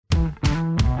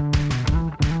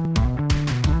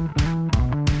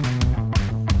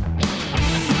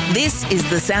This is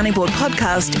the Sounding Board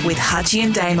podcast with Hutchie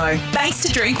and Damo. Thanks to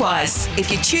Drinkwise.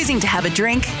 If you're choosing to have a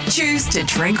drink, choose to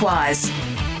drink wise.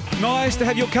 Nice to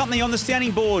have your company on the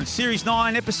Sounding Board. Series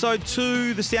 9, Episode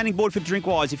 2, the Sounding Board for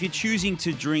Drinkwise. If you're choosing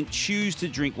to drink, choose to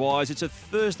drink wise. It's a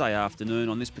Thursday afternoon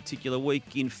on this particular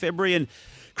week in February. And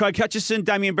Craig Hutchison,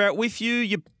 Damien Barrett with you.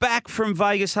 You're back from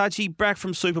Vegas, Hutchie, back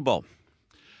from Super Bowl.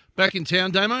 Back in town,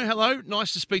 Damo. Hello.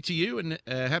 Nice to speak to you, and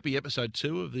happy Episode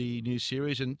 2 of the new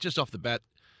series. And just off the bat,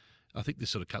 I think this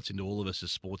sort of cuts into all of us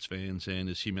as sports fans and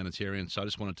as humanitarians. So I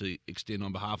just wanted to extend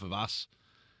on behalf of us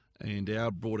and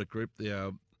our broader group,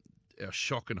 our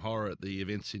shock and horror at the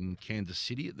events in Kansas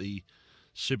City at the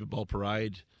Super Bowl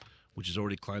parade, which has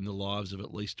already claimed the lives of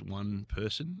at least one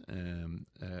person,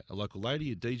 a local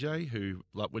lady, a DJ who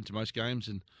went to most games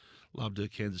and loved a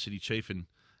Kansas City Chief, and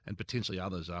potentially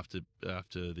others after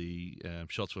the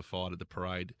shots were fired at the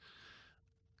parade.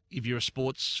 If you're a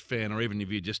sports fan, or even if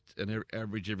you're just an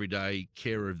average everyday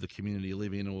carer of the community you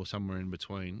live in or somewhere in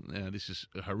between, this is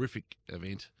a horrific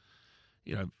event.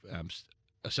 You know,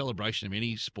 a celebration of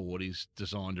any sport is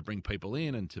designed to bring people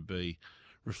in and to be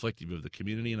reflective of the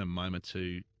community, and a moment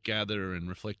to gather and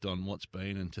reflect on what's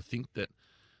been, and to think that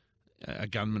a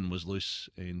gunman was loose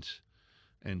and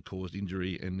caused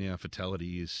injury and now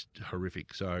fatality is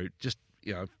horrific. So just,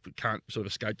 can't sort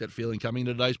of escape that feeling coming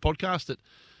into today's podcast that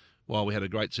while we had a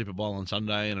great Super Bowl on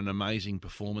Sunday and an amazing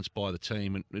performance by the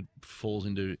team, it falls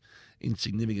into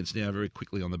insignificance now very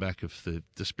quickly on the back of the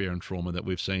despair and trauma that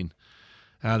we've seen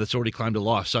that's already claimed a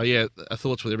life. So,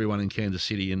 thoughts with everyone in Kansas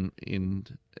City in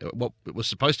what was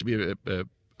supposed to be a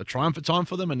triumphant time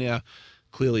for them, and now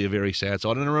clearly a very sad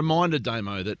side. And a reminder,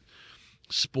 Damo, that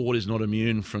sport is not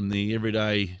immune from the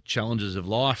everyday challenges of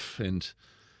life and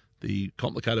the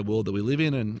complicated world that we live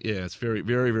in. And, it's very,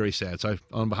 very, very sad. So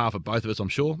on behalf of both of us, I'm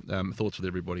sure, thoughts with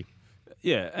everybody.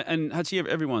 Yeah, and Hutchie,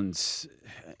 everyone's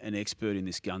an expert in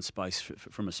this gun space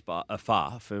from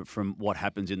afar from what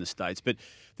happens in the States. But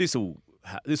this will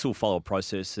follow a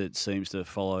process that seems to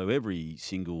follow every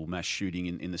single mass shooting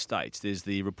in the States. There's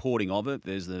the reporting of it.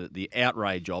 There's the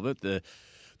outrage of it. The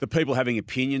people having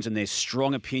opinions, and their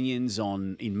strong opinions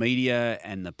in media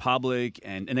and the public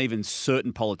and even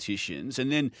certain politicians.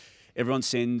 And then everyone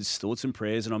sends thoughts and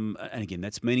prayers, and again,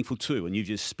 that's meaningful too. And you've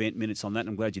just spent minutes on that, and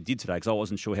I'm glad you did today because I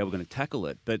wasn't sure how we're going to tackle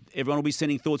it. But everyone will be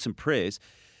sending thoughts and prayers.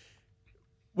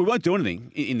 We won't do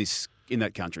anything in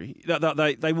that country.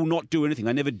 They will not do anything.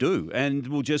 They never do. And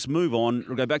we'll just move on.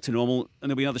 We'll go back to normal, and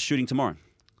there'll be another shooting tomorrow.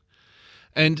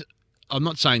 And I'm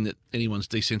not saying that anyone's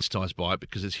desensitised by it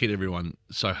because it's hit everyone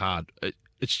so hard.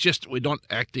 It's just we're not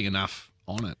acting enough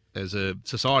on it as a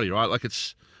society, right?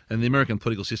 And the American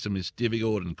political system is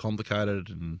difficult and complicated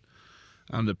and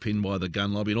underpinned by the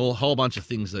gun lobby and a whole bunch of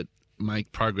things that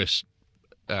make progress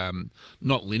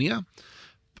not linear.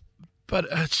 But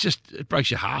it breaks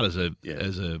your heart as a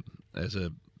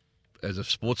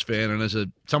sports fan and as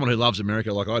someone who loves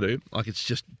America like I do. It's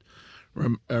just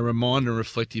a reminder,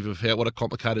 reflective of what a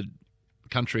complicated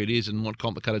country it is and what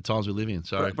complicated times we live in.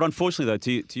 So, but unfortunately, though,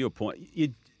 to your point,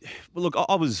 look,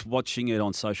 I was watching it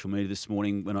on social media this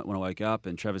morning when I woke up,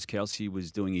 and Travis Kelce was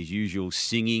doing his usual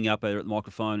singing up there at the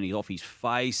microphone, and he's off his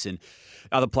face, and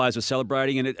other players were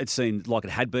celebrating, and it seemed like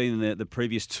it had been in the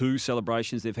previous two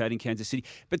celebrations they've had in Kansas City.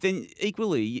 But then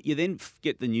equally, you then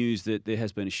get the news that there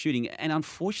has been a shooting, and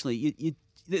unfortunately,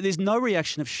 there's no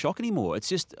reaction of shock anymore. It's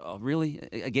just, really,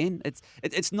 again,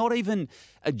 it's not even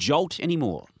a jolt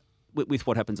anymore with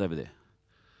what happens over there.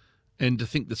 And to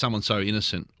think that someone so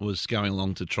innocent was going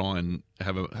along to try and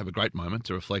have a great moment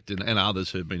to reflect, and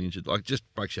others who've been injured, just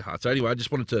breaks your heart. So anyway, I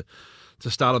just wanted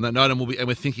to start on that note, and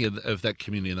we're thinking of that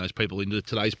community and those people into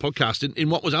today's podcast. In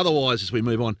what was otherwise, as we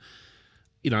move on,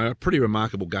 a pretty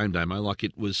remarkable game, Damo.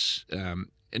 It was an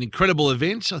incredible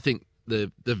event. I think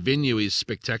the venue is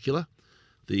spectacular.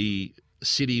 The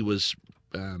city was.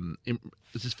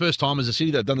 It's his first time as a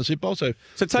city they've done the Super Bowl. So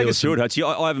take us through it, Hutchie.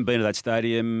 I haven't been to that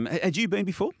stadium. Had you been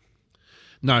before?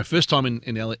 No, first time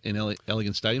in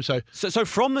Elegant Stadium. So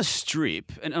from the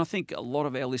Strip, and I think a lot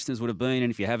of our listeners would have been,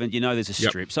 and if you haven't, there's a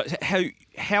Strip. Yep. So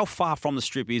how far from the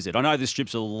Strip is it? I know the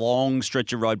Strip's a long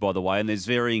stretch of road, by the way, and there's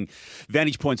varying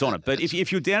vantage points on it. But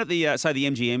if you're down at the, say, the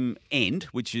MGM end,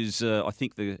 which is, I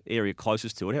think, the area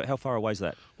closest to it, how far away is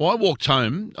that? Well, I walked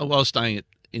home. I was staying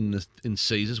in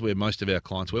Caesars, where most of our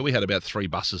clients were. We had about 3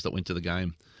 buses that went to the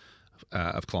game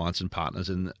of clients and partners,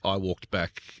 and I walked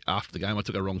back after the game. I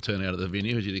took a wrong turn out of the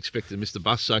venue, as you'd expect, to miss the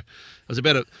bus. So it was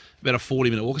about a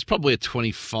 40-minute walk. It's probably a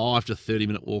 25 to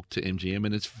 30-minute walk to MGM,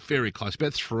 and it's very close,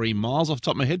 about 3 miles off the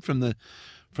top of my head from the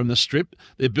Strip.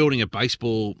 They're building a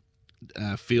baseball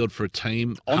field for a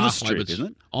team on the Strip, isn't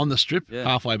it? On the Strip, yeah.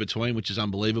 Halfway between, which is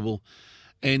unbelievable.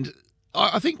 And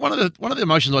I think one of the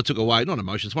emotions I took away, not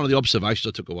emotions, one of the observations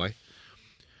I took away.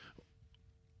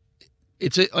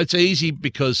 It's easy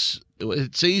because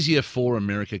it's easier for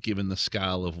America given the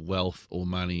scale of wealth or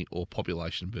money or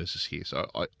population versus here. So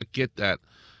I get that.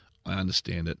 I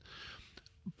understand it.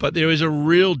 But there is a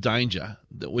real danger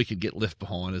that we could get left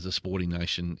behind as a sporting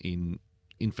nation in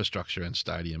infrastructure and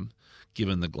stadium,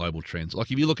 given the global trends.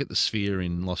 Like if you look at the Sphere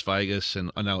in Las Vegas,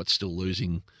 and I know it's still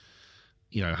losing,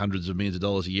 hundreds of millions of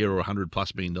dollars a year or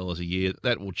 $100+ million a year,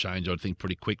 that will change, I think,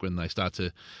 pretty quick when they start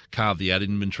to carve the ad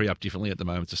inventory up differently. At the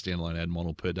moment, it's a standalone ad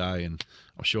model per day, and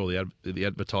I'm sure the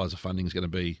advertiser funding is going to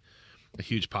be a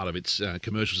huge part of its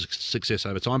commercial success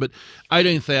over time. But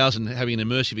 18,000 having an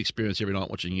immersive experience every night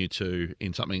watching U2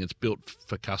 in something that's built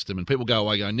for custom, and people go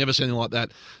away going, never seen anything like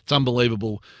that. It's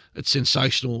unbelievable. It's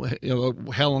sensational.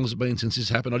 How long has it been since this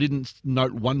happened? I didn't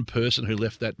note one person who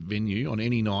left that venue on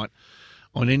any night,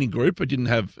 on any group, who didn't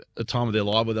have a time of their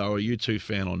life, whether they were a U2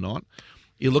 fan or not.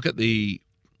 You look at the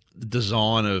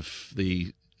design of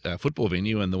the football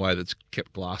venue and the way that's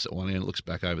kept glass at one end, it looks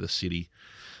back over the city.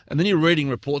 And then you're reading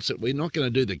reports that we're not going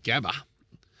to do the Gabba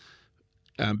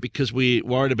because we're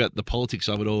worried about the politics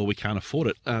of it or we can't afford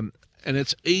it. And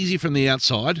it's easy from the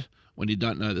outside when you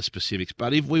don't know the specifics.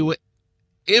 But if we were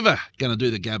ever going to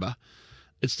do the Gabba,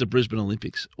 it's the Brisbane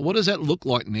Olympics. What does that look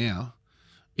like now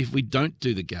if we don't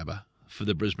do the Gabba for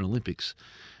the Brisbane Olympics?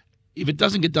 If it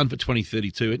doesn't get done for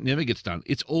 2032, it never gets done.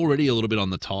 It's already a little bit on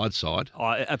the tide side. Oh,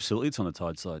 absolutely, it's on the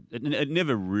tide side. It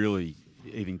never really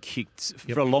even kicked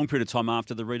for a long period of time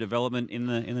after the redevelopment in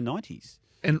the 90s.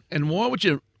 And why would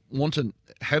you want to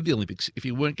have the Olympics if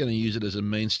you weren't going to use it as a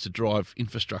means to drive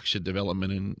infrastructure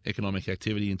development and economic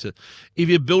activity if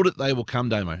you build it, they will come,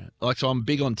 Damo. So I'm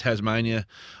big on Tasmania.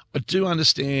 I do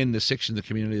understand the section of the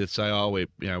community that say, our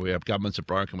governments are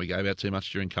broken, we gave out too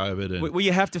much during COVID. And, well,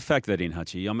 you have to factor that in,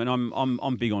 Hutchie. I mean,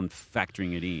 I'm big on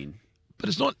factoring it in.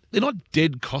 But they're not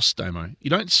dead costs, Damo.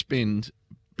 You don't spend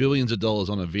billions of dollars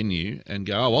on a venue and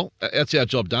go, oh, well, that's our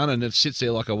job done, and it sits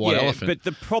there like a white elephant. But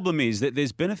the problem is that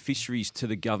there's beneficiaries to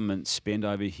the government spend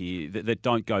over here that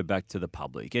don't go back to the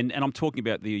public. And I'm talking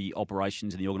about the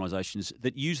operations and the organisations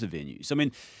that use the venues. I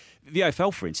mean, the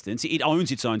AFL, for instance, it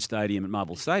owns its own stadium at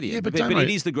Marvel Stadium. Yeah, but it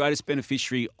is the greatest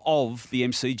beneficiary of the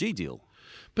MCG deal.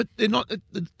 But they're not.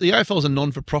 The AFL is a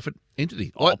non-for-profit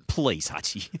entity. Oh, please,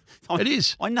 Hutchie. It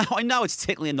is. I know it's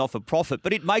technically a not-for-profit,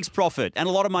 but it makes profit, and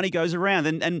a lot of money goes around,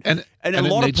 and a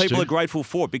lot of people are grateful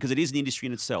for it because it is an industry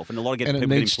in itself, and a lot of people it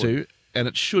needs to, and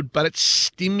it should, but it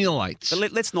stimulates.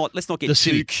 But let's not get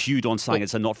too cute on saying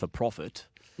it's a not-for-profit.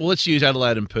 Well, let's use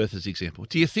Adelaide and Perth as example.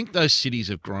 Do you think those cities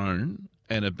have grown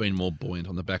and have been more buoyant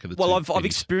on the back of the? Well, I've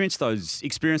experienced those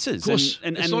experiences. Of course,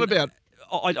 and it's not about.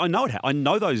 I know it. I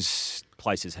know those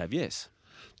places have, yes.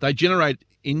 They generate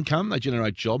income, they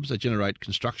generate jobs, they generate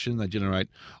construction, they generate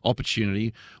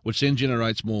opportunity, which then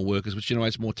generates more workers, which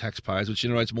generates more taxpayers, which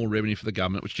generates more revenue for the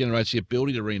government, which generates the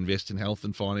ability to reinvest in health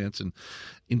and finance and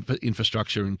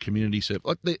infrastructure and community service.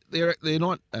 Like they're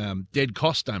not dead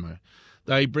cost, Damo.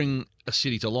 They bring a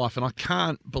city to life, and I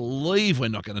can't believe we're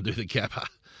not going to do the Gabba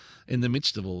in the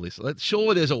midst of all this.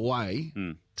 Surely there's a way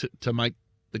to make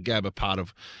the Gabba part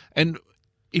of. And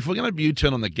if we're going to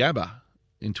U-turn on the Gabba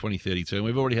in 2032, and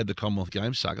we've already had the Commonwealth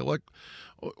Games saga,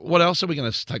 what else are we going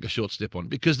to take a short step on?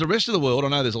 Because the rest of the world, I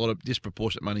know there's a lot of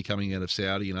disproportionate money coming out of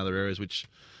Saudi and other areas which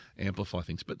amplify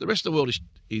things, but the rest of the world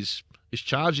is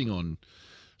charging on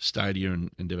stadia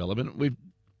and development. We've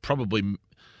probably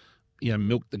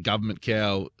milked the government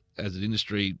cow as an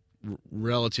industry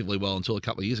relatively well until a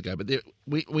couple of years ago, but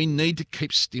we need to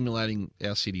keep stimulating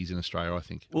our cities in Australia, I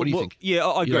think. What do you think? Yeah,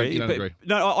 I agree. You don't agree?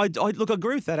 No, I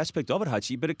agree with that aspect of it,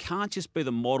 Hutchie, but it can't just be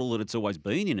the model that it's always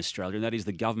been in Australia, and that is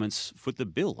the government's foot the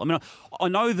bill. I mean, I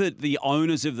know that the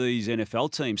owners of these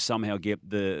NFL teams somehow get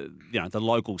the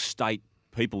local state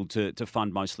people to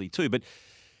fund mostly too, but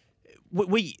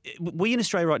we in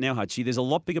Australia right now, Hutchie, there's a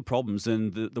lot bigger problems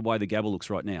than the way the Gabba looks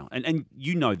right now, and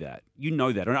you know that. And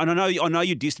I know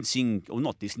you're distancing, or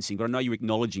not distancing, but I know you're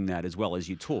acknowledging that as well as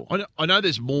you talk. I know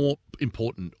there's more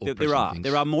important or pressing things.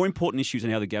 There are more important issues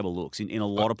in how the Gabba looks in a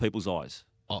lot of people's eyes.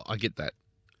 I get that.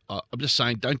 I'm just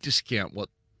saying, don't discount what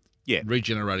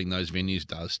regenerating those venues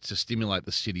does to stimulate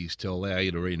the cities to allow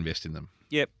you to reinvest in them.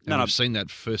 Yep. I've seen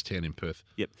that firsthand in Perth.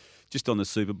 Yep. Just on the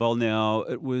Super Bowl now,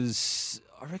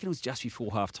 I reckon it was just before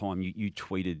halftime you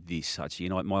tweeted this, Hutchie,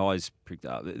 and my eyes pricked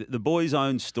up. The boys'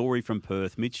 own story from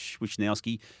Perth, Mitch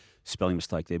Wisnowski, spelling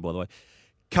mistake there, by the way.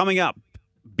 Coming up,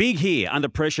 big here, under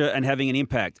pressure and having an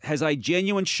impact. Has a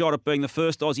genuine shot at being the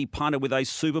first Aussie punter with a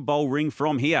Super Bowl ring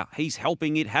from here. He's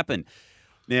helping it happen.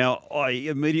 Now, I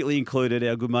immediately included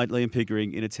our good mate Liam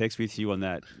Pickering in a text with you on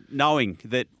that, knowing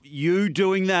that you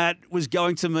doing that was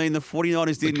going to mean the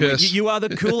 49ers didn't win. You are the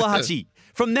cooler, Hutchie.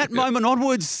 From that moment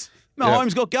onwards,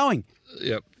 Mahomes got going.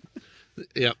 Yep.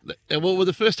 Well,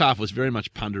 the first half was very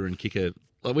much punter and kicker.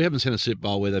 Like, we haven't seen a Super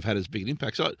Bowl where they've had as big an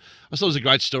impact. So I thought it was a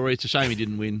great story. It's a shame he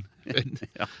didn't win. And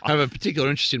I have a particular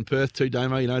interest in Perth too,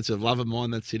 Damo. You know, it's a love of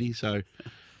mine, that city. So,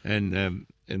 and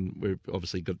we've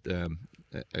obviously got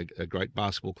a great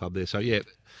basketball club there. So yeah,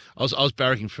 I was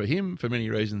barracking for him for many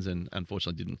reasons, and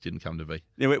unfortunately didn't come to be.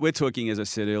 Now we're talking, as I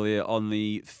said earlier, on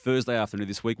the Thursday afternoon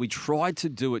this week. We tried to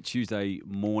do it Tuesday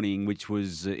morning, which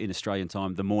was in Australian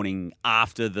time, the morning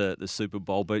after the Super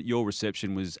Bowl, but your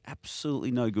reception was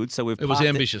absolutely no good. So it was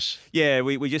ambitious. Yeah,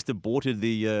 we just aborted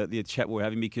the chat we were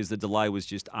having because the delay was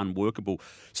just unworkable.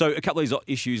 So a couple of these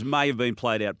issues may have been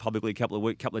played out publicly a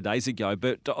couple of days ago,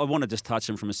 but I want to just touch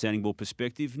them from a sounding board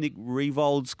perspective. Nick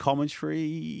Riewolds's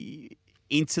commentary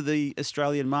into the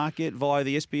Australian market via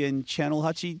the SBN channel,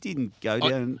 Hutchie, didn't go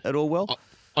down at all well.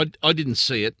 I didn't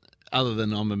see it, other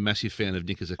than I'm a massive fan of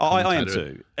Nick as a commentator. I am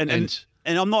too.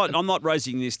 And I'm not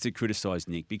raising this to criticise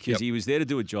Nick because he was there to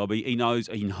do a job. He knows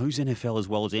NFL as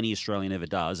well as any Australian ever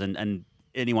does, and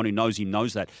anyone who knows him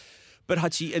knows that. But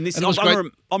Hutchie, and this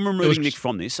I'm removing Nick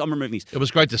from this. I'm removing this. It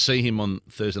was great to see him on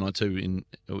Thursday night too.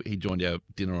 He joined our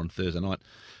dinner on Thursday night.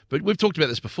 But we've talked about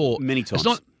this before many times.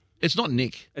 It's not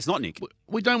Nick. It's not Nick.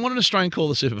 We don't want an Australian call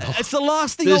the Super Bowl. It's the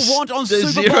last thing I want on Super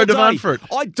Bowl zero day. demand for it.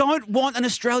 I don't want an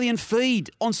Australian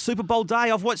feed on Super Bowl day.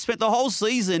 I've spent the whole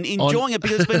season enjoying it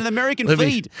because it's been an American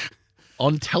feed.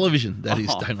 On television, that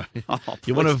is, Damo.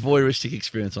 You want a voyeuristic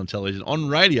experience on television. On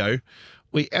radio,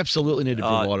 we absolutely need to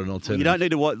provide an alternative. You don't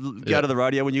need to go to the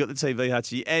radio when you've got the TV,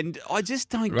 Hutchie. And I just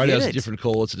don't get it. Radio's a different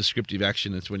call. It's a descriptive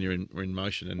action. It's when you're in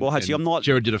motion. And, Hutchie, I'm not...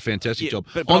 Jared did a fantastic job.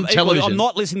 But on television... I'm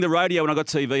not listening to the radio when I've got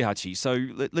TV, Hutchie. So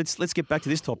let's get back to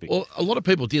this topic. Well, a lot of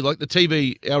people did. Like the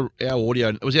TV, our audio,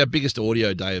 it was our biggest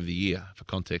audio day of the year, for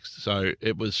context. So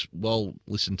it was well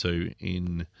listened to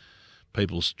in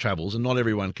people's travels, and not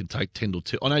everyone can take 10 to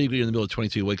 2. I know you're in the middle of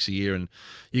 22 weeks a year, and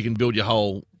you can build your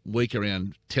whole week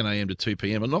around 10 a.m. to 2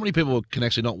 p.m. And not many people can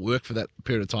actually not work for that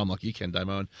period of time like you can,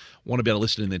 Damo, and want to be able to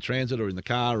listen in their transit or in the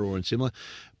car or in similar.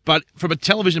 But from a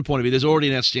television point of view, there's already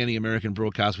an outstanding American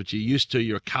broadcast which you're used to,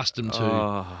 you're accustomed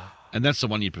to, and that's the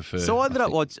one you prefer. So I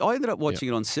ended up watching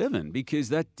it on 7 because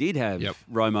that did have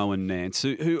Romo and Nance,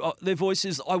 who their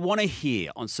voices I want to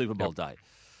hear on Super Bowl day.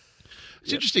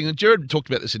 It's interesting, and Jared talked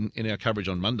about this in our coverage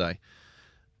on Monday.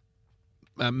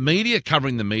 Media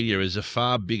covering the media is a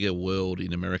far bigger world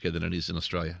in America than it is in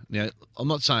Australia. Now, I'm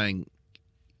not saying,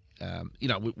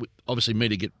 obviously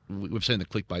media we've seen the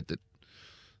clickbait that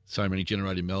so many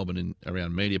generate in Melbourne and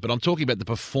around media, but I'm talking about the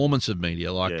performance of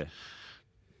media. Like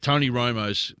Tony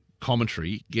Romo's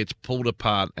commentary gets pulled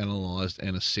apart, analysed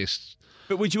and assessed.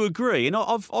 But would you agree, and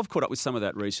I've caught up with some of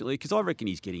that recently, because I reckon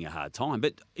he's getting a hard time,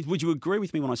 but would you agree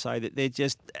with me when I say that they're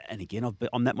just, and again,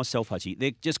 I'm that myself, Hutchie,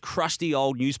 they're just crusty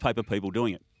old newspaper people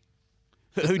doing it,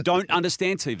 who don't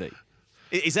understand TV?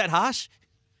 Is that harsh?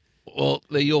 Well,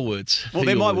 they're your words. Well,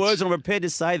 they're my words, and I'm prepared to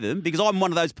say them, because I'm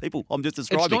one of those people I'm just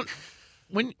describing.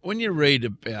 When you read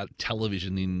about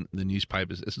television in the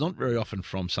newspapers, it's not very often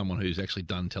from someone who's actually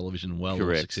done television well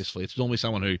or successfully. It's normally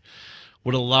someone who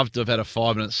would have loved to have had a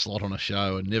 5-minute slot on a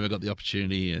show and never got the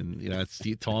opportunity, and it's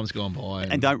the time's gone by.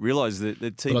 And don't realise that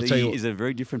TV is a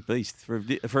very different beast for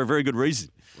a very good reason.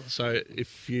 So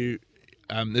if you...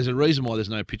 there's a reason why there's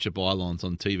no picture bylines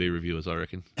on TV reviewers, I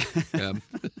reckon.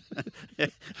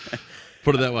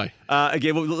 Put it that way.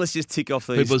 Again, well, let's just tick off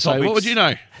these People topics. say, what would you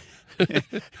know?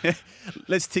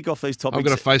 Let's tick off these topics. I've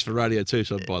got a face for radio too,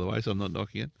 so by the way, so I'm not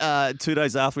knocking it. 2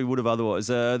 days after we would have otherwise.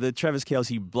 The Travis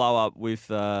Kelce blow up with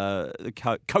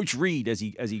Coach Reid, as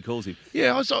he calls him.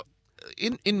 Yeah, I was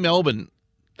in Melbourne.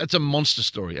 That's a monster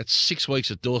story. That's 6 weeks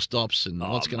of doorstops and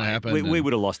what's going to happen. We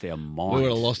would have lost our mind. We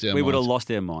would have lost our mind. We would have lost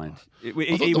our mind. He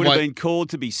would have been called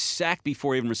to be sacked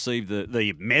before he even received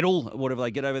the medal, whatever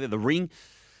they get over there, the ring.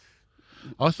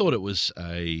 I thought it was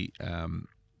a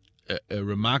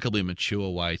remarkably mature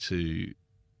way to...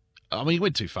 I mean, he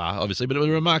went too far, obviously, but it was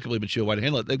a remarkably mature way to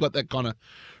handle it. They've got that kind of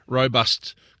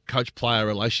robust coach-player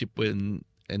relationship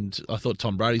and I thought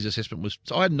Tom Brady's assessment was...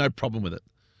 So I had no problem with it.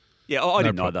 Yeah, I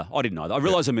didn't either. I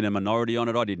realised I'm in a minority on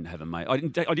it. I didn't have a mate. I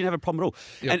didn't have a problem at all.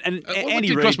 Yeah. And what Andy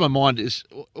did Reid... cross my mind is...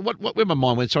 where my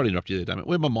mind went... Sorry to interrupt you there, Damon.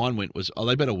 Where my mind went was,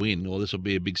 they better win or this will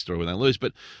be a big story when they lose.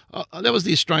 But that was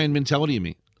the Australian mentality in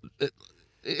me.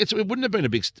 it wouldn't have been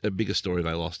a bigger story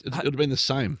they lost. It would have been the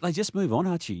same. They just move on,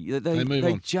 Archie. They move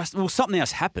on. Something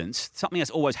else happens. Something else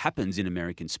always happens in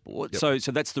American sport. Yep.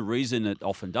 So that's the reason it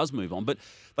often does move on. But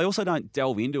they also don't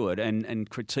delve into it and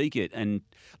critique it. And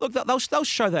look, they'll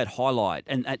show that highlight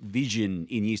and that vision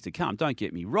in years to come. Don't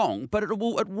get me wrong, but it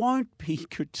won't be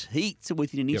critiqued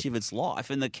within an inch of its life,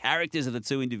 and the characters of the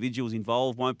two individuals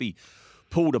involved won't be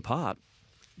pulled apart.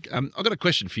 I've got a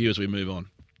question for you as we move on.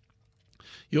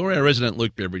 You're our resident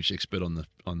Luke Beveridge expert on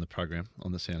the program,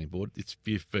 on the sounding board.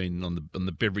 You've been on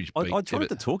the Beveridge beat. I tried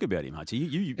to talk about him, Hutchie.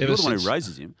 You're the one who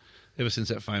raises him. Ever since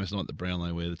that famous night at the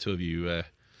Brownlow where the two of you,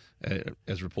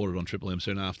 as reported on Triple M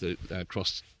soon after,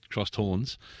 crossed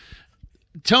horns.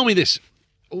 Tell me this.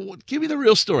 Give me the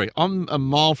real story. I'm a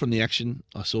mile from the action.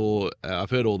 I've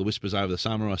heard all the whispers over the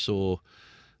summer. I saw,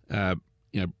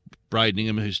 Braden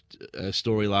Ingham, whose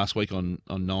story last week on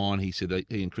 9, he said that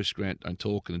he and Chris Grant don't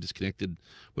talk and are disconnected.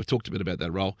 We've talked a bit about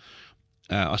that role.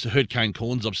 I heard Kane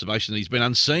Corn's observation that he's been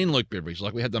unseen, Luke Beveridge.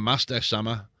 Like, we had the mustache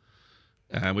summer.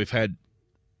 We've had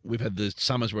the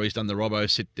summers where he's done the Robbo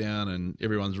sit down and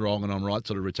everyone's wrong and I'm right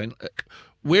sort of routine.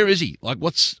 Where is he? Like,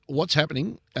 what's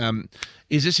happening?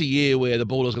 Is this a year where the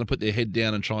Bulldogs are going to put their head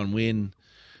down and try and win?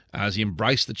 Has he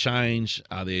embraced the change?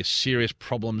 Are there serious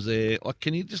problems there? Like,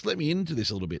 can you just let me into this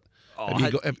a little bit?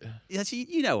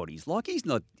 You know what he's like. He's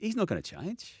not going to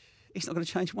change. He's not going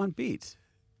to change one bit,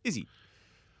 is he?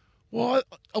 Well,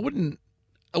 I wouldn't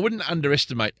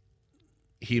underestimate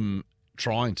him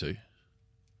trying to.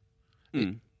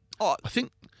 I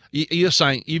think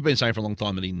you've been saying for a long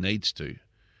time that he needs to.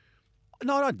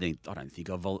 No, I don't think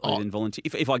I've even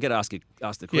volunteered. If I get asked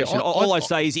the question, all I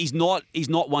say is he's not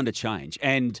one to change,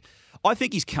 and I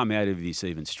think he's come out of this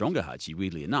even stronger, Hutchie,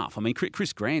 weirdly enough. I mean,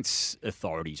 Chris Grant's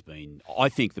authority's been, I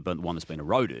think, the one that's been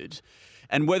eroded.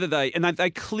 And they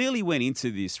clearly went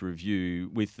into this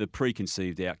review with the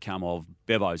preconceived outcome of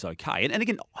Bevo's okay. And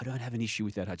again, I don't have an issue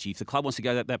with that, Hutchie. If the club wants to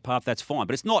go that path, that's fine.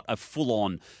 But it's not a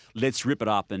full-on, let's rip it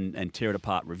up and tear it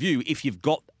apart review if you've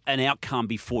got an outcome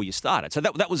before you started. So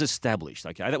that was established,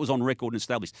 okay? That was on record and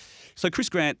established. So Chris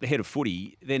Grant, the head of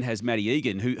footy, then has Matty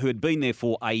Egan, who had been there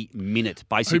for a minute,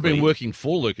 basically. Who'd been working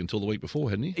for Luke until the week before,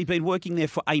 hadn't he? He'd been working there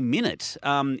for a minute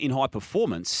in high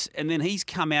performance, and then he's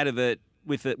come out of it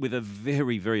with a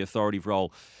very, very authoritative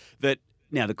role that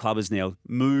now the club has now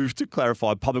moved to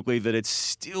clarify publicly that it's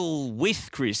still with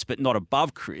Chris but not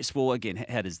above Chris. Well, again,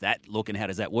 how does that look and how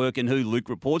does that work and who Luke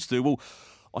reports to? Well,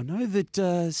 I know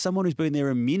that someone who's been there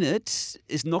a minute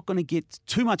is not going to get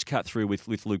too much cut through with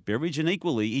Luke Beveridge, and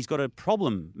equally he's got a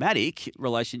problematic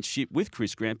relationship with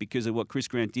Chris Grant because of what Chris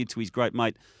Grant did to his great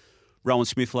mate Rowan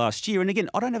Smith last year. And again,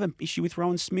 I don't have an issue with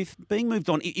Rowan Smith being moved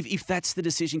on if that's the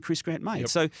decision Chris Grant made. Yep.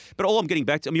 So, but all I'm getting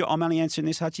back to, I'm only answering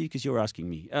this, Hutchie, because you're asking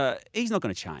me. He's not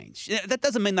going to change. That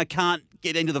doesn't mean they can't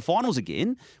get into the finals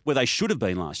again, where they should have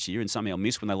been last year and somehow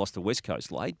missed when they lost to West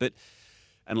Coast late. But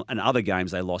and other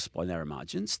games they lost by narrow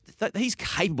margins. He's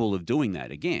capable of doing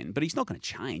that again, but he's not going to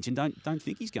change, and don't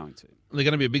think he's going to. They're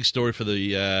going to be a big story for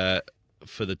the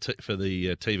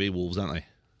TV Wolves, aren't they?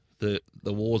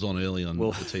 The war's on early on the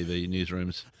TV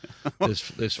newsrooms.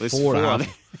 There's four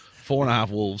and a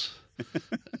half Wolves.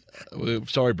 We're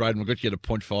sorry, Braden, we've got you at a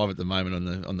 0.5 at the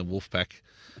moment on the Wolf pack.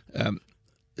 The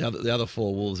other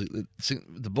four Wolves.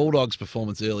 The Bulldogs'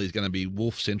 performance early is going to be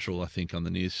Wolf Central, I think, on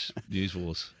the news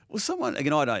wars. Well,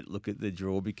 again, I don't look at the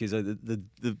draw because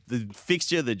the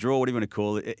fixture, the draw, whatever you want to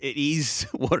call it, it is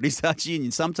what it is, Archie.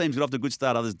 And some teams get off to a good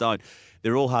start, others don't.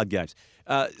 They're all hard games.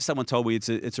 Someone told me it's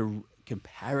a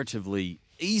comparatively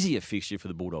easier fixture for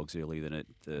the Bulldogs early than it.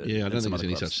 I don't think there's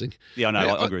any such thing. Yeah, I know.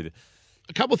 I agree with you.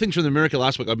 A couple of things from America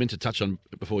last week I meant to touch on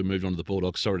before we moved on to the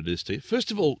Bulldogs. Sorry to do this to you.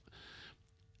 First of all,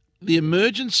 the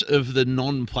emergence of the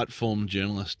non-platform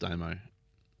journalist, Damo.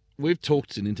 We've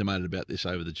talked and intimated about this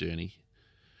over the journey.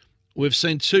 We've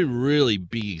seen two really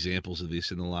big examples of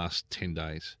this in the last 10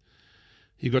 days.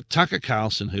 You've got Tucker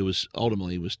Carlson, who was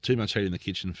too much heat in the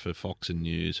kitchen for Fox and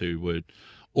News, who were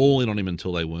all in on him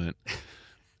until they weren't.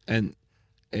 And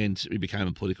he became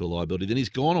a political liability. Then he's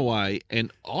gone away and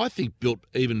I think built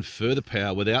even further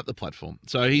power without the platform.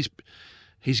 So he's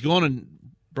gone and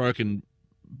broken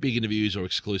big interviews or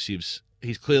exclusives.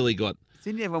 He's clearly got...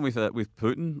 Didn't you have one with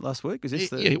Putin last week? Is this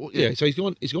So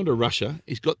he's gone to Russia.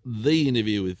 He's got the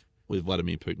interview with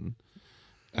Vladimir Putin.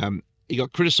 He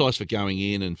got criticised for going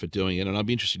in and for doing it, and I'll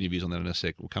be interested in your views on that in a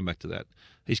sec. We'll come back to that.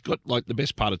 He's got like the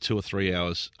best part of 2 or 3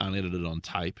 hours unedited on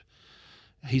tape.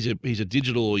 He's a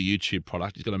digital or YouTube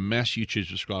product. He's got a mass YouTube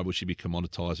subscriber, which he'd be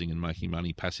commoditising and making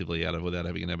money passively out of without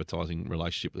having an advertising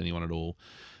relationship with anyone at all.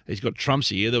 He's got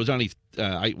Trump's ear. There was only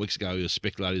 8 weeks ago he was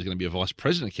speculated he was going to be a vice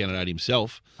president candidate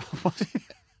himself.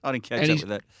 I didn't catch up with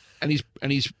that.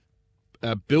 And he's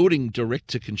building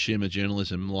direct-to-consumer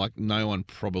journalism like no one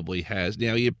probably has.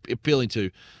 Now, you're appealing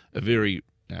to a very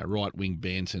right-wing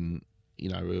bent and,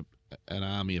 an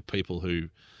army of people who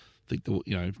think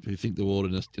the world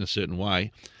in a certain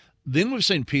way. Then we've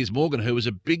seen Piers Morgan, who was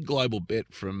a big global bet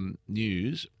from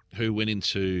News, who went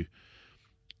into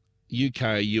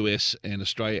UK, US and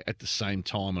Australia at the same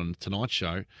time on Tonight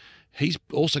Show. He's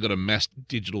also got a mass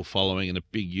digital following and a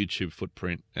big YouTube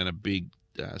footprint and a big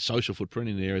social footprint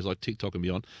in areas like TikTok and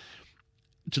beyond,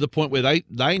 to the point where they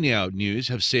now, News,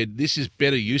 have said this is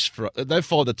better use for... They've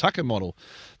followed the Tucker model.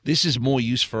 This is more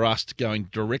use for us to going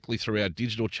directly through our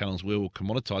digital channels where we'll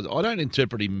commoditise. I don't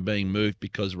interpret him being moved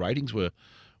because ratings were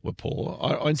poor.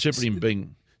 I interpret him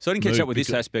being... So I didn't catch up with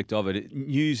this aspect of it.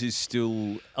 News is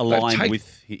still aligned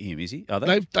with him, is he? Are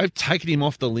they? They've taken him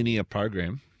off the linear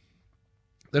program.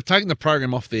 They've taken the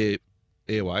program off their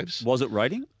airwaves. Was it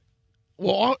rating?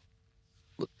 Well,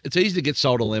 it's easy to get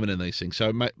sold a lemon in these things.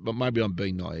 But maybe I'm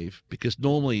being naive, because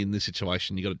normally in this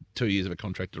situation you've got 2 years of a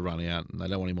contract to run out, and they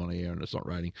don't want him on air, and it's not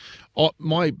rating.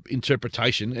 My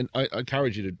interpretation, and I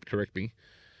encourage you to correct me.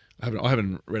 I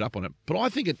haven't read up on it, but I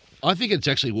think it's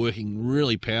actually working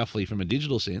really powerfully from a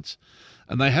digital sense,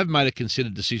 and they have made a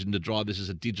considered decision to drive this as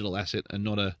a digital asset and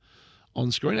not a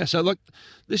on-screen asset. So, look,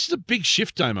 this is a big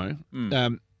shift, Damo.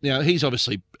 Now, he's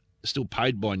obviously still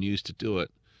paid by News to do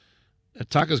it.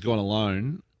 Tucker's gone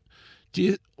alone.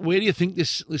 Where do you think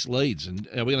this leads? And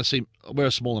are we going to see? We're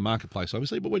a smaller marketplace,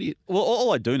 obviously, but where do you? Well,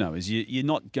 all I do know is you're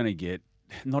not going to get,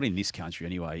 not in this country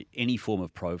anyway, any form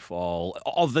of profile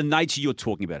of the nature you're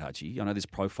talking about, Hutchie. I know there's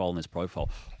profile and there's profile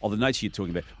of the nature you're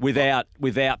talking about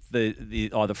without the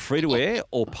either free to air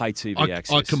or pay TV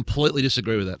access. I completely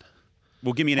disagree with that.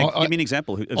 Well, give me an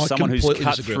example of someone who's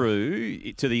cut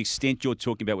through to the extent you're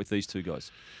talking about with these two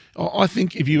guys. I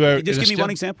think if you were just give me one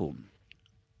example.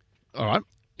 All right.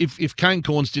 If Kane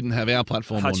Cornes didn't have our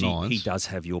platform Hutchie, or Nine's... he does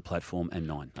have your platform and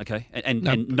Nine, okay? And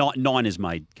Nine has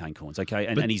made Kane Cornes, okay?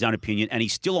 And his own opinion, and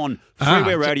he's still on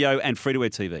free-to-air radio and free-to-air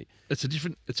TV. It's a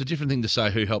different thing to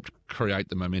say who helped create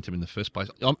the momentum in the first place.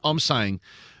 I'm saying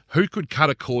who could cut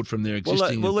a cord from their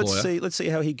existing employer. Let's see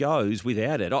how he goes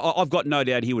without it. I've got no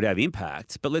doubt he would have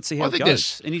impact, but let's see how it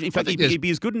goes. And in fact, he'd be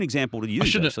as good an example to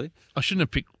use, actually. I shouldn't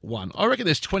have picked one. I reckon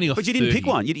there's 20 or 30. But you didn't pick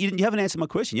one. You haven't answered my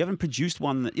question. You haven't produced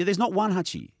one. There's not one,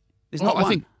 Hutchie. There's not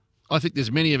one. I think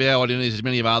there's many of our identities, there's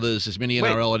many of others, there's many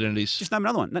NRL identities. Just name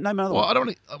another one. Name another one. I don't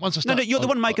want to, once I start... No, you're the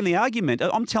one making the argument.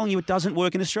 I'm telling you it doesn't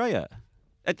work in Australia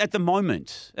at the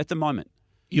moment. At the moment.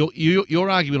 Your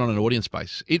argument on an audience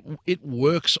base, it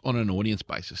works on an audience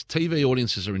basis. TV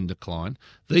audiences are in decline.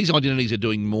 These identities are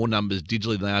doing more numbers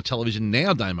digitally than they are television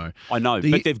now, Damo. I know,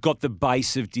 but they've got the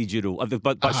base of digital. The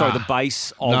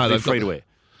base of the free-to-air.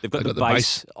 They've got the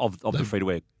base of the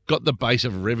free-to-air. Got the base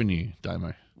of revenue,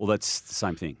 Damo. Well, that's the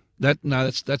same thing. That's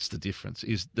the difference.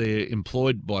 Is they're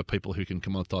employed by people who can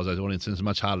commoditise those audiences, and it's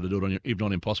much harder to do it if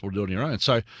not impossible to do it on your own.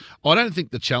 So, I don't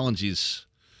think the challenge is.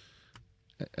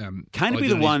 Kane would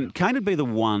be the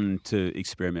one to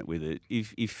experiment with it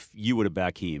if you were to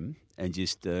back him and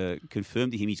just confirm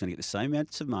to him he's going to get the same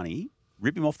amounts of money,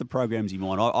 rip him off the programs he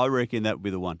might. I reckon that would be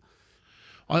the one.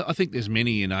 I think there's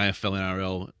many in AFL and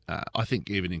NRL. I think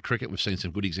even in cricket we've seen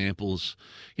some good examples.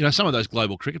 Some of those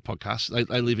global cricket podcasts,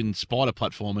 they live in Spider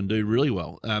platform and do really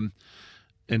well and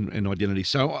identity.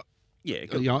 So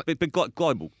but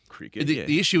global cricket.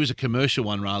 The issue is a commercial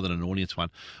one rather than an audience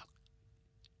one.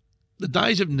 The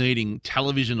days of needing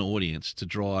television audience to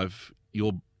drive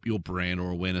your brand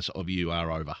or awareness of you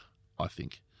are over, I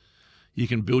think. You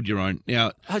can build your own.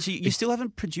 Now, Hutchie, you still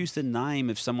haven't produced the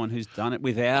name of someone who's done it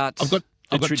without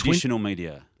traditional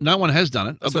media. No one has done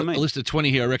it. That's I've got a list of 20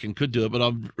 here I reckon could do it, but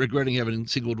I'm regretting having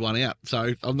singled one out.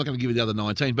 So I'm not going to give you the other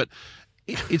 19. But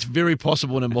it's very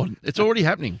possible in a modern... It's already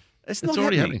happening. It's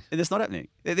already happening. It's not happening.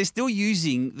 They're still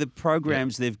using the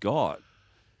programs they've got.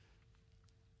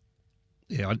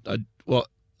 Yeah,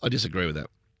 I disagree with that.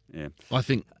 Yeah. I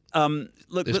think...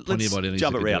 Look, let's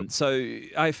jump around. So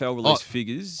AFL released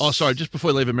figures. Oh, sorry, just before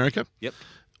we leave America. Yep.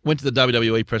 Went to the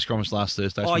WWE press conference last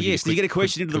Thursday. Oh, yes. Did you get a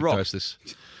question into the Rock?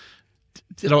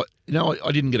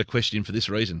 I didn't get a question in for this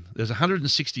reason. There's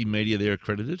 160 media there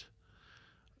accredited.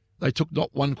 They took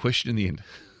not one question in the end.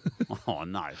 Oh,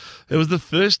 no. It was the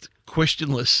first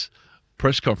questionless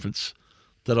press conference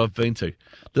that I've been to.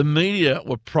 The media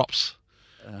were props,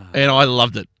 and I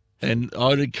loved it. And I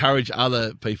would encourage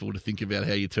other people to think about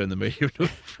how you turn the media into a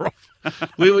prop.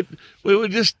 We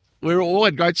were all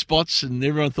at great spots, and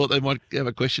everyone thought they might have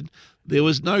a question. There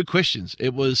was no questions.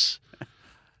 It was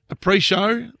a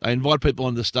pre-show. They invite people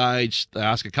on the stage. They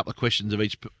ask a couple of questions of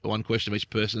one question of each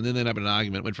person, and then they have an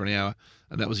argument. It went for an hour,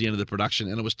 and that was the end of the production.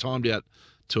 And it was timed out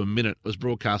to a minute. It was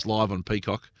broadcast live on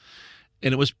Peacock,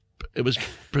 and it was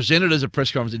presented as a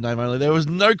press conference in name only. There was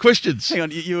no questions. Hang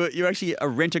on, you're actually a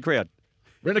rent-a-crowd.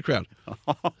 Rent-a-crowd.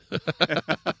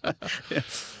 Yeah.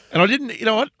 And I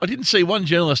didn't see one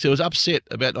journalist who was upset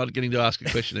about not getting to ask a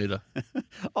question either.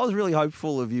 I was really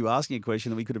hopeful of you asking a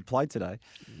question that we could have played today.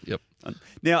 Yep.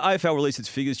 Now, AFL released its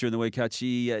figures during the week,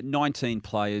 Hutchie. 19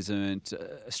 players earned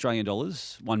Australian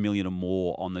dollars, $1 million or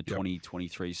more on the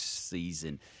 2023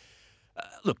 season.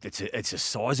 Look, it's a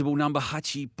sizable number,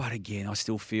 Hutchie, but again, I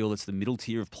still feel it's the middle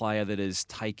tier of player that has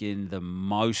taken the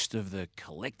most of the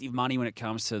collective money when it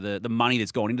comes to the money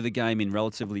that's gone into the game in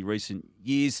relatively recent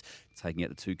years, taking out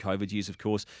the 2 COVID years, of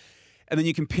course. And then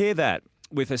you compare that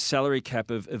with a salary cap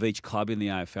of each club in the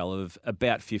AFL of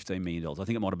about $15 million. I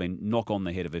think it might have been knock on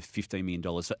the head of a $15 million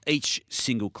for each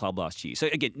single club last year. So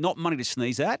again, not money to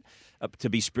sneeze at, to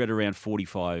be spread around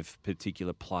 45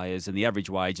 particular players, and the average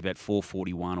wage about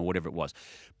 $4.41 or whatever it was.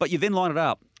 But you then line it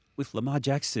up with Lamar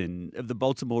Jackson of the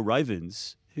Baltimore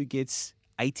Ravens, who gets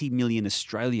 80 million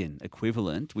Australian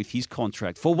equivalent with his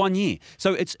contract for 1 year.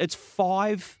 So it's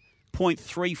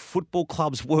 5.3 football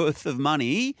clubs worth of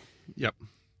money. Yep.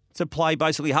 To play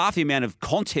basically half the amount of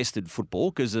contested football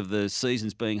because of the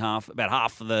seasons being about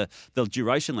half of the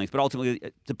duration length. But ultimately,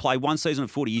 to play one season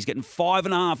of footy, he's getting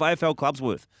 5.5 AFL clubs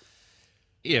worth.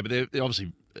 Yeah, but they're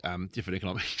obviously different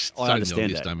economics. I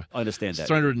understand that. I understand that.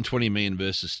 320 million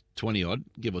versus 20 odd,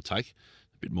 give or take,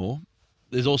 a bit more.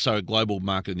 There's also a global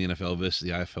market in the NFL versus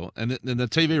the AFL, and the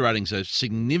TV ratings are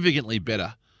significantly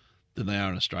better than they are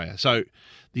in Australia. So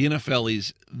the NFL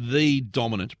is the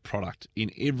dominant product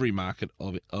in every market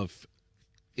of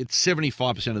it's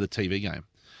 75% of the TV game.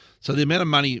 So the amount of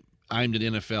money aimed at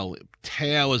NFL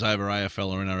towers over AFL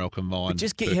or NRL combined. But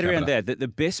just get your head around that the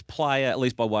best player, at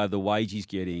least by way of the wage he's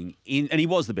getting, and he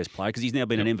was the best player because he's now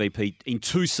been an MVP in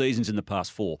 2 seasons in the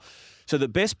past 4. So the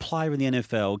best player in the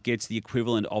NFL gets the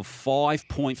equivalent of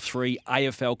 5.3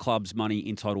 AFL clubs money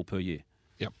in total per year.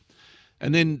 Yep.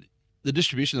 And then the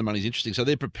distribution of the money is interesting. So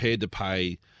they're prepared to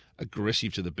pay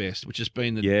aggressive to the best, which has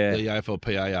been the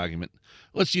AFLPA argument.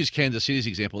 Let's use Kansas City's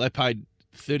example. They paid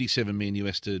 $37 million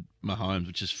US to Mahomes,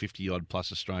 which is 50 odd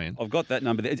plus Australian. I've got that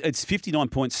number. It's 59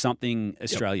 point something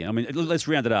Australian. Yep. I mean, let's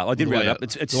round it up. I did round it up.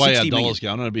 It's the way 60 our dollars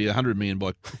going, it'll be $100 million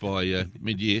by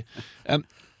mid-year. But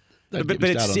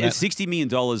it's $60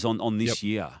 million on this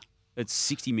year.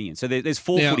 It's $60 million. So there's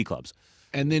 4 footy clubs.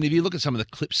 And then if you look at some of the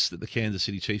clips that the Kansas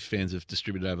City Chiefs fans have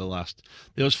distributed over the last,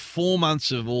 there was 4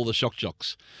 months of all the shock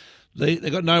jocks. They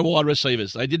got no wide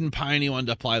receivers. They didn't pay anyone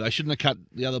to play. They shouldn't have cut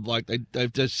the other bloke.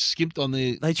 They've just skimped on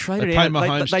the. They traded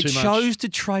out. They chose to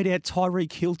trade out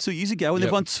Tyreek Hill 2 years ago, and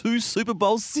they've won 2 Super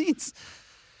Bowls since.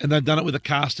 And they've done it with a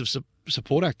cast of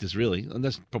support actors, really, and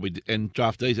that's probably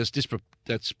draftees.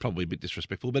 That's probably a bit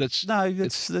disrespectful, but it's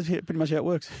that's pretty much how it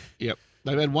works. Yep,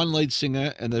 they've had one lead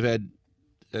singer, and they've had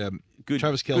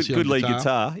Travis Kelce good lead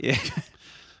guitar, yeah.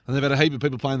 And they've had a heap of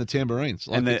people playing the tambourines.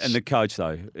 Like and the coach,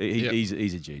 though, he's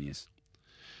a genius.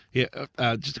 Yeah,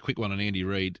 just a quick one on Andy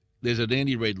Reid. There's an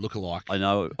Andy Reid lookalike. I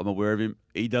know. I'm aware of him.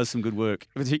 He does some good work,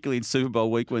 particularly in Super Bowl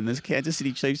week when the Kansas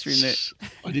City Chiefs are in there.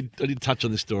 I did touch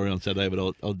on this story on Saturday, but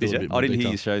I'll do a bit more I didn't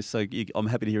detail. hear your show, so I'm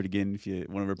happy to hear it again if you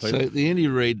want to repeat it. So the Andy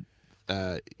Reid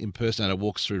impersonator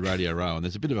walks through Radio Row, and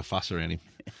there's a bit of a fuss around him.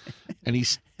 And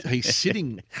he's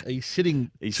sitting He's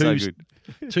so good.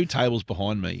 2 tables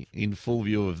behind me in full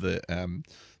view of the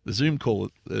Zoom call,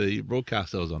 the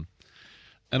broadcast I was on.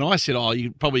 And I said,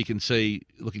 you probably can see,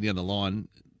 looking down the line,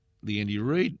 the Andy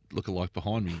Reid lookalike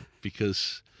behind me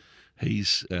because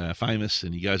he's famous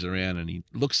and he goes around and he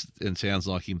looks and sounds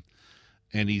like him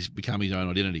and he's become his own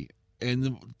identity.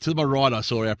 And to my right, I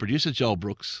saw our producer, Joel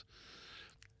Brooks,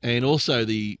 and also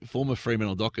the former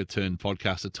Fremantle Docker turned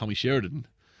podcaster, Tommy Sheridan.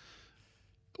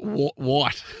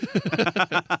 White.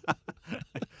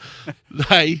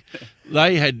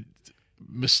 They had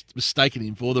mistaken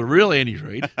him for the real Andy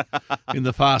Reid in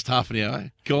the past half an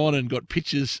hour, gone and got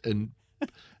pictures and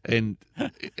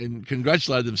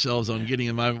congratulated themselves on getting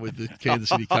a moment with the Kansas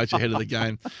City coach ahead of the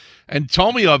game. And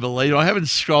Tommy, I believe, I haven't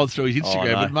scrolled through his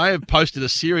Instagram, but may have posted a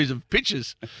series of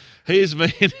pictures. Here's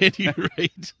me and Andy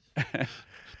Reid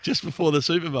just before the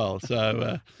Super Bowl.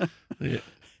 So,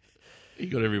 he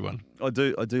got everyone. I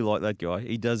do like that guy.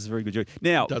 He does a very good job.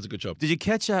 Now, does a good job. Did you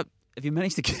catch up? Have you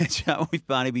managed to catch up with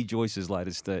Barnaby Joyce's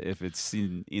latest efforts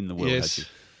in the world? Yes,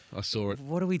 I saw it.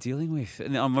 What are we dealing with?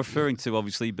 And I'm referring to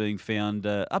obviously being found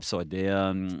upside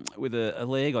down with a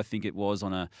leg, I think it was,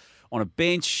 on a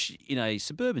bench in a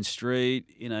suburban street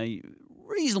in a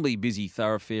reasonably busy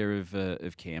thoroughfare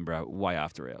of Canberra, way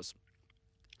after hours.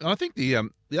 I think the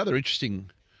other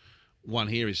interesting one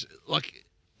here is, like,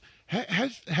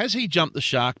 has he jumped the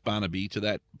shark, Barnaby, to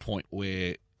that point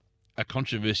where a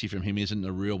controversy from him isn't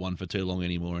a real one for too long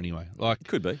anymore anyway? Like,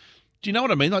 Could be. do you know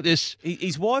what I mean? Like this.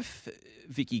 His wife,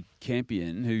 Vicky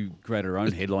Campion, who created her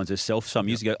own headlines herself some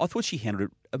years ago, I thought she handled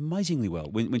it amazingly well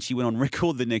when she went on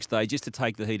record the next day just to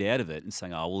take the heat out of it and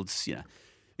saying, "Oh well, it's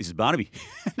this is Barnaby,"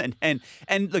 and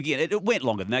look, again, it went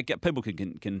longer than that. People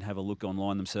can have a look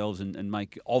online themselves and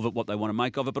make of it what they want to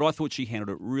make of it. But I thought she handled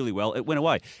it really well. It went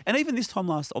away, and even this time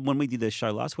when we did the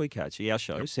show last week, actually, our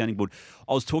show, Sounding Board,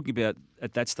 I was talking about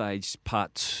at that stage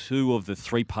part 2 of the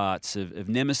 3 parts of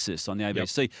Nemesis on the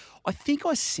ABC. Yep. I think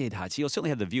I said, Hutchie, I certainly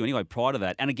had the view anyway prior to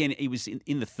that, and again, he was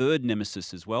in the 3rd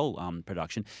Nemesis as well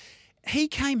production. He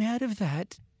came out of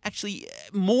that actually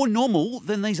more normal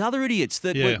than these other idiots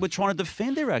that were trying to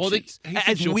defend their actions. Well,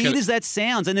 as weird as that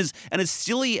sounds, and as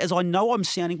silly as I know I'm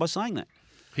sounding by saying that.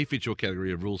 He fits your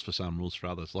category of rules for some, rules for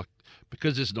others. Like,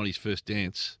 because this is not his first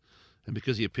dance, and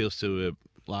because he appeals to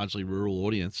a largely rural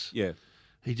audience,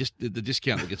 he just the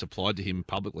discount that gets applied to him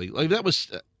publicly. Like,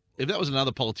 if that was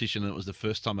another politician and it was the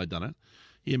first time they'd done it,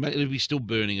 it'd be still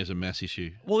burning as a mass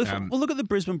issue. Well, look at the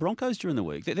Brisbane Broncos during the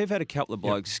week. They've had a couple of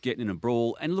blokes getting in a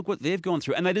brawl, and look what they've gone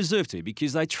through. And they deserve to,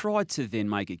 because they tried to then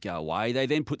make it go away. They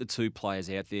then put the 2 players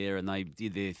out there, and they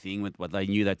did their thing with what they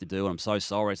knew they had to do. And I'm so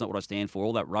sorry, it's not what I stand for,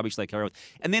 all that rubbish they carry on.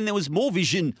 And then there was more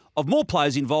vision of more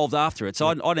players involved after it. So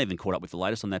I hadn't even caught up with the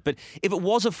latest on that. But if it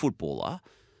was a footballer,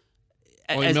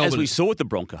 as we saw with the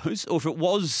Broncos, or if it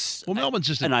was Melbourne's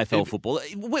just an AFL footballer,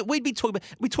 we'd be talking about.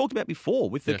 We talked about before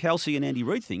with the Kelsey and Andy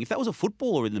Reid thing. If that was a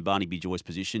footballer in the Barnaby Joyce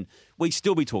position, we'd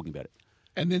still be talking about it.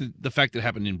 And then the fact that it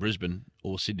happened in Brisbane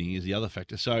or Sydney is the other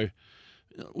factor. So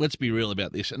let's be real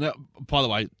about this. And by the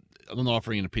way, I'm not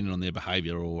offering an opinion on their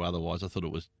behaviour or otherwise. I thought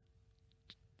it was,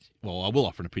 well, I will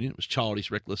offer an opinion. It was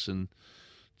childish, reckless, and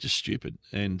just stupid.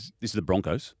 And this is the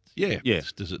Broncos. Yeah.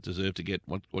 Does it deserve to get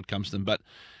what comes to them? But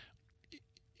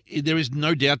there is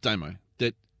no doubt, Damo,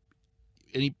 that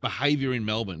any behaviour in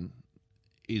Melbourne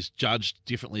is judged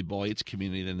differently by its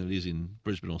community than it is in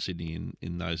Brisbane or Sydney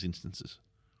in those instances.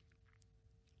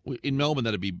 In Melbourne,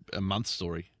 that'd be a month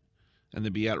story, and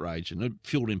there'd be outrage, and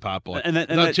fueled in part by... And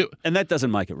that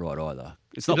doesn't make it right either.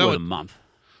 It's not more than a month.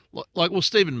 Well,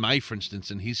 Stephen May, for instance,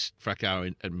 and his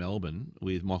fracas at Melbourne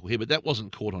with Michael Hibbert, that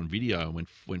wasn't caught on video and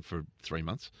went for 3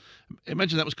 months.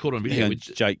 Imagine that was caught on video.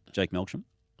 Jake Meltram.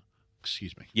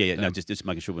 Excuse me. Yeah. Just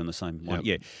making sure we're on the same one.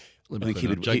 Yeah. I think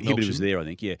Hibbert was there, I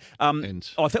think, yeah.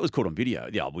 If that was caught on video,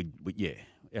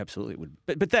 absolutely it would.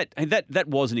 But that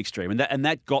was an extreme, and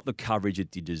that got the coverage it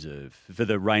did deserve for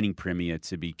the reigning premier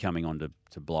to be coming on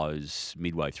to blows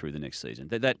midway through the next season.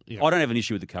 I don't have an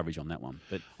issue with the coverage on that one.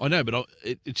 But I know, but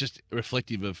it's just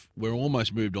reflective of we're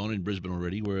almost moved on in Brisbane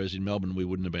already, whereas in Melbourne we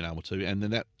wouldn't have been able to, and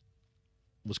then that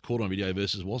was caught on video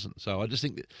versus wasn't. So I just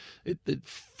think that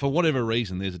for whatever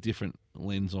reason, there's a different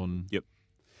lens on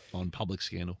public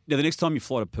scandal. Now, the next time you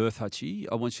fly to Perth, Hutchie,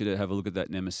 I want you to have a look at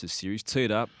that Nemesis series. Tee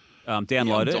it up,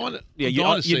 download it.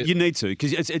 You need to,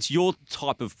 because it's your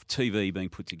type of TV being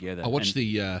put together. I watched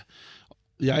the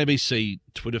ABC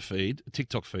Twitter feed,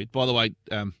 TikTok feed. By the way,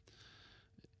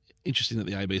 interesting that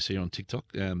the ABC are on TikTok.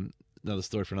 Another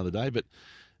story for another day, but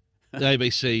the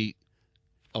ABC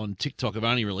on TikTok have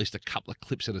only released a couple of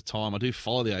clips at a time. I do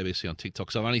follow the ABC on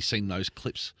TikTok, so I've only seen those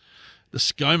clips. The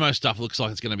ScoMo stuff looks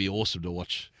like it's going to be awesome to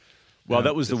watch. Well,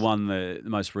 that was the one, the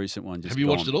most recent one. Have you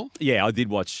watched it all? Yeah, I did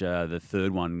watch the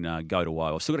third one go to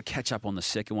woe. I've still got to catch up on the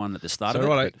second one at the start of it.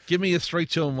 Right, give me a 3,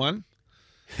 2, and 1.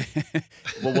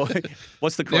 Well,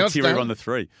 what's the criteria on the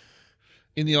 3?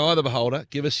 In the eye of the beholder,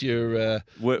 give us your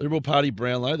Liberal Party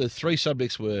Brownlow. The 3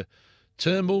 subjects were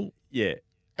Turnbull,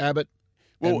 Abbott,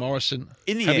 and Morrison.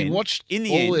 Having watched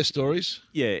all their stories.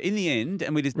 Yeah, in the end,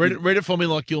 and we just read it for me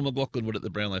like Gil McLaughlin would at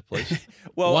the Brownlow, please.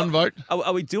 Well, one vote.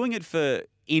 Are we doing it for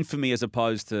infamy as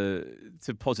opposed to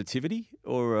positivity,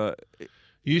 or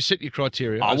you set your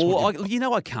criteria? I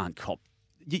can't cop.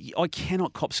 I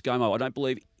cannot cop ScoMo. I don't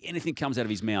believe anything comes out of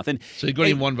his mouth. And so you got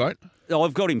him 1 vote.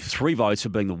 I've got him 3 votes for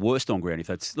being the worst on ground.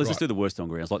 Let's just do the worst on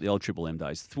ground. It's like the old Triple M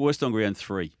days. The worst on ground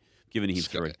 3. Giving him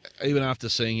 3. Even after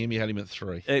seeing him, you had him at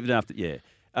 3. Even after,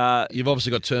 you've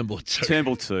obviously got Turnbull at 2.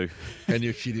 Turnbull 2. And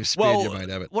you've spared your mate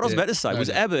Abbott. What I was about to say was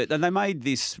Abbott, and they made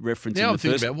this reference now in I'm the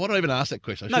thinking first... about, why did I even ask that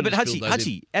question? No, but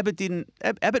Hutchie,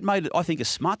 Abbott made, I think, a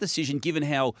smart decision given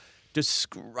how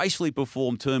disgracefully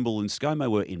performed Turnbull and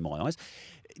ScoMo were in my eyes.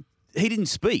 he didn't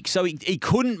speak, so he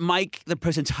couldn't make the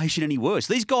presentation any worse.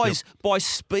 These guys, by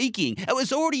speaking, it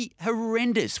was already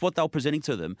horrendous what they were presenting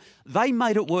to them. They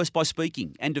made it worse by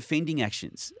speaking and defending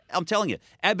actions. I'm telling you,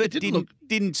 Abbott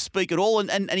didn't speak at all,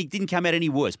 and he didn't come out any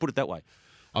worse, put it that way.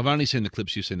 I've only seen the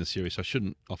clips, you've seen the series, so I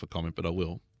shouldn't offer comment, but I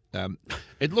will.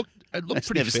 It looked That's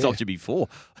pretty never fair. stopped you before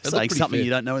saying pretty something fair. you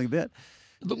don't know anything about.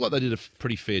 It looked like they did a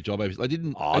pretty fair job. They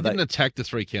didn't attack the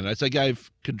three candidates. They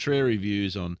gave contrary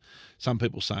views on some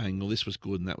people saying, well, this was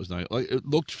good and that was no. Like, it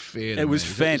looked fair to It was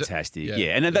me. fantastic,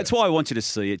 yeah. And that's why I want you to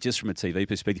see it just from a TV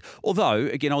perspective. Although,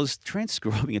 again, I was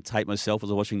transcribing a tape myself as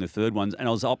I was watching the third one, and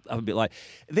I was up a bit late.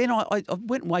 Then I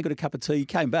went away, got a cup of tea,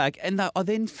 came back, and I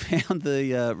then found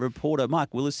the reporter,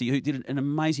 Mark Willisey, who did an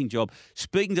amazing job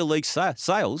speaking to Lee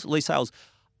Sales,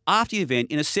 after the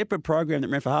event in a separate program that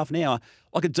ran for half an hour,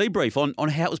 like a debrief on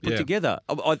how it was put together.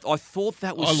 I thought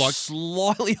that was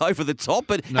slightly over the top,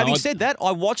 but having said that,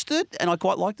 I watched it and I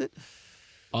quite liked it.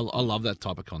 I love that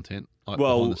type of content.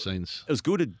 Behind the scenes, it was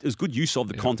good. It was good use of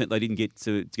the content they didn't get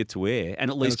to air,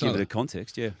 and at least give it a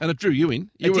context. Yeah, and it drew you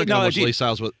in. You weren't going to watch Lee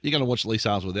Sales. You're going to watch Lee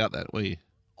Sales without that, were you?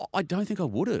 I don't think I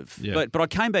would have. Yeah. But I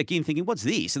came back in thinking, what's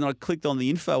this? And then I clicked on the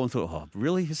info and thought, oh,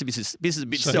 really? This is a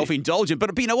bit self-indulgent.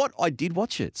 But you know what? I did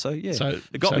watch it. So, yeah,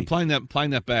 it got me. Playing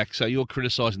that back, so you're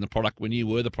criticising the product when you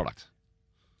were the product.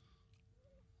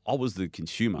 I was the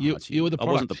consumer. You were the product. I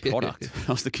wasn't the product.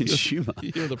 I was the consumer.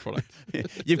 You were the product.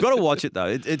 You've got to watch it, though.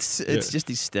 It's just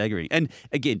staggering. And,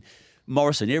 again,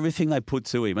 Morrison, everything they put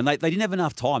to him, and they didn't have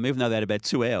enough time, even though they had about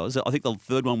 2 hours. I think the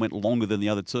third one went longer than the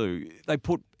other two. They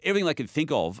put everything they could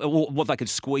think of, or what they could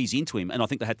squeeze into him, and I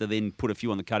think they had to then put a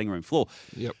few on the cutting room floor.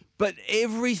 Yep. But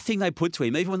everything they put to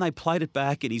him, even when they played it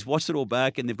back and he's watched it all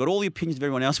back and they've got all the opinions of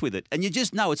everyone else with it, and you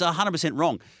just know it's 100%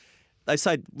 wrong. They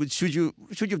say, should you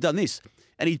have done this?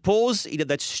 And he'd pause, he'd have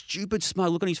that stupid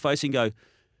smug look on his face and go,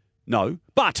 no,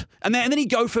 but. And then he'd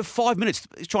go for 5 minutes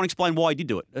trying to explain why he did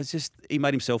do it. It's just, he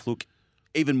made himself look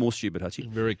even more stupid, Hutchie.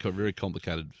 Very, very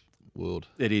complicated world.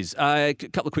 It is. A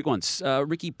couple of quick ones.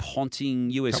 Ricky Ponting,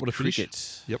 US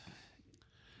cricket. Yep.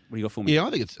 What do you got for me? Yeah,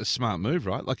 I think it's a smart move,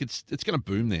 right? Like it's going to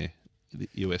boom there, the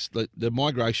US. The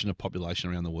migration of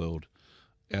population around the world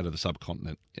out of the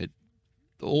subcontinent.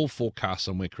 All forecasts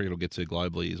on where cricket will get to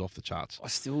globally is off the charts. I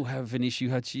still have an issue,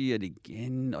 Hutchie, and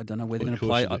again, I don't know where they're going to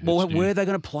play it. Well, where are they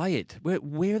going to play it?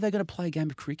 Where are they going to play a game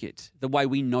of cricket the way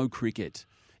we know cricket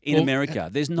in America?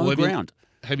 There's no ground.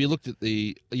 Have you looked at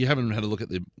you haven't had a look at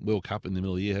the World Cup in the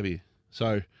middle of the year, have you?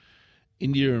 So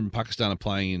India and Pakistan are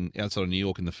playing outside of New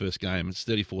York in the first game. It's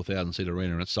 34,000 seat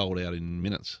arena and it's sold out in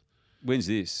minutes. When's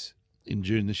this? In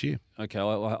June this year. Okay,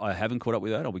 I haven't caught up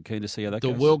with that. I'll be keen to see how that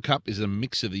goes. The World Cup is a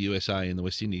mix of the USA and the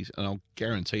West Indies, and I'll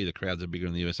guarantee the crowds are bigger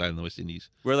in the USA than the West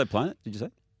Indies. Where are they playing it, did you say?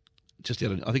 Just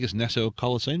out of, I think it's Nassau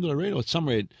Coliseum, did I read? Or it's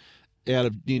somewhere out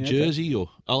of near Jersey,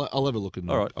 or I'll have a look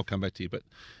and I'll come back to you. But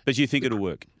you think it'll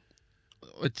work?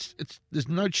 There's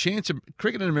no chance of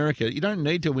cricket in America. You don't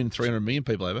need to win 300 million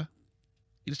people over.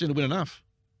 You just need to win enough.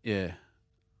 Yeah.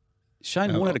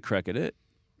 Shane Warne had a crack at it.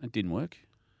 It didn't work.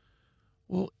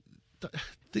 Well,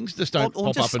 things just don't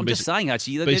pop up and I'm just saying,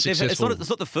 actually, it's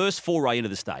not the first foray into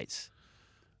the States.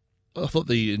 I thought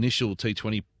the initial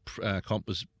T20 comp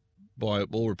was, by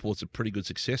all reports, a pretty good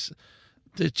success.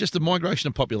 There's just the migration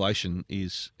of population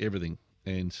is everything,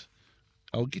 and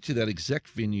I'll get you that exact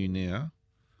venue now.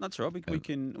 That's right. We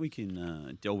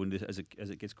can delve into it as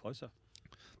it gets closer.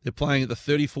 They're playing at the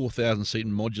 34,000 seat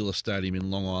Modular Stadium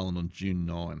in Long Island on June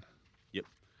 9. Yep.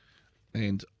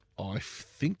 And I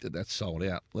think that's sold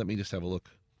out. Let me just have a look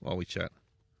while we chat.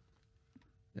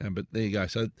 But there you go.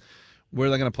 So where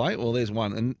are they going to play? Well, there's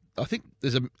one. And I think I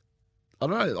don't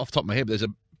know off the top of my head, but there's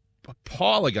a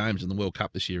pile of games in the World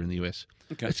Cup this year in the US.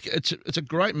 Okay. It's a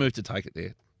great move to take it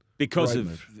there. Because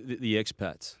of the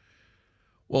expats.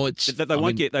 Well,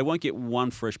 they won't get one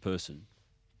fresh person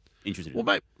interested.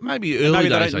 Well, maybe early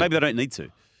days. Maybe they don't need to.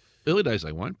 Early days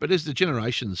they won't. But as the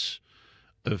generations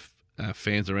of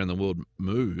fans around the world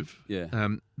move,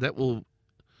 that will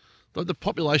the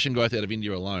population growth out of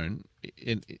India alone,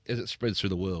 as it spreads through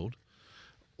the world.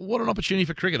 What an opportunity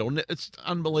for cricket! It's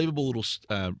unbelievable little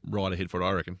ride ahead for it,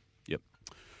 I reckon. Yep.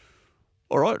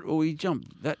 All right. Well, we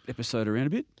jumped that episode around a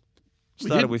bit.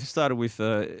 Started with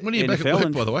when are you NFL back at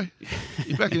work, by the way?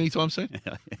 You back any time soon?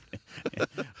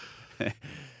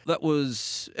 That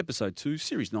was episode 2,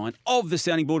 series 9 of the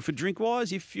Sounding Board for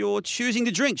Drinkwise. If you're choosing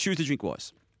to drink, choose to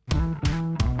Drinkwise.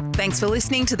 Thanks for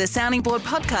listening to the Sounding Board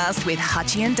podcast with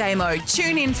Hutchie and Damo.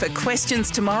 Tune in for questions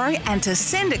tomorrow, and to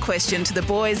send a question to the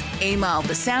boys, email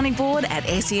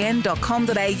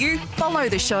thesoundingboard@sen.com.au, follow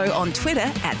the show on Twitter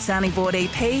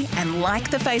 @soundingboardep, and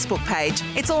like the Facebook page.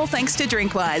 It's all thanks to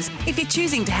Drinkwise. If you're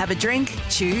choosing to have a drink,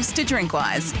 choose to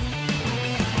Drinkwise.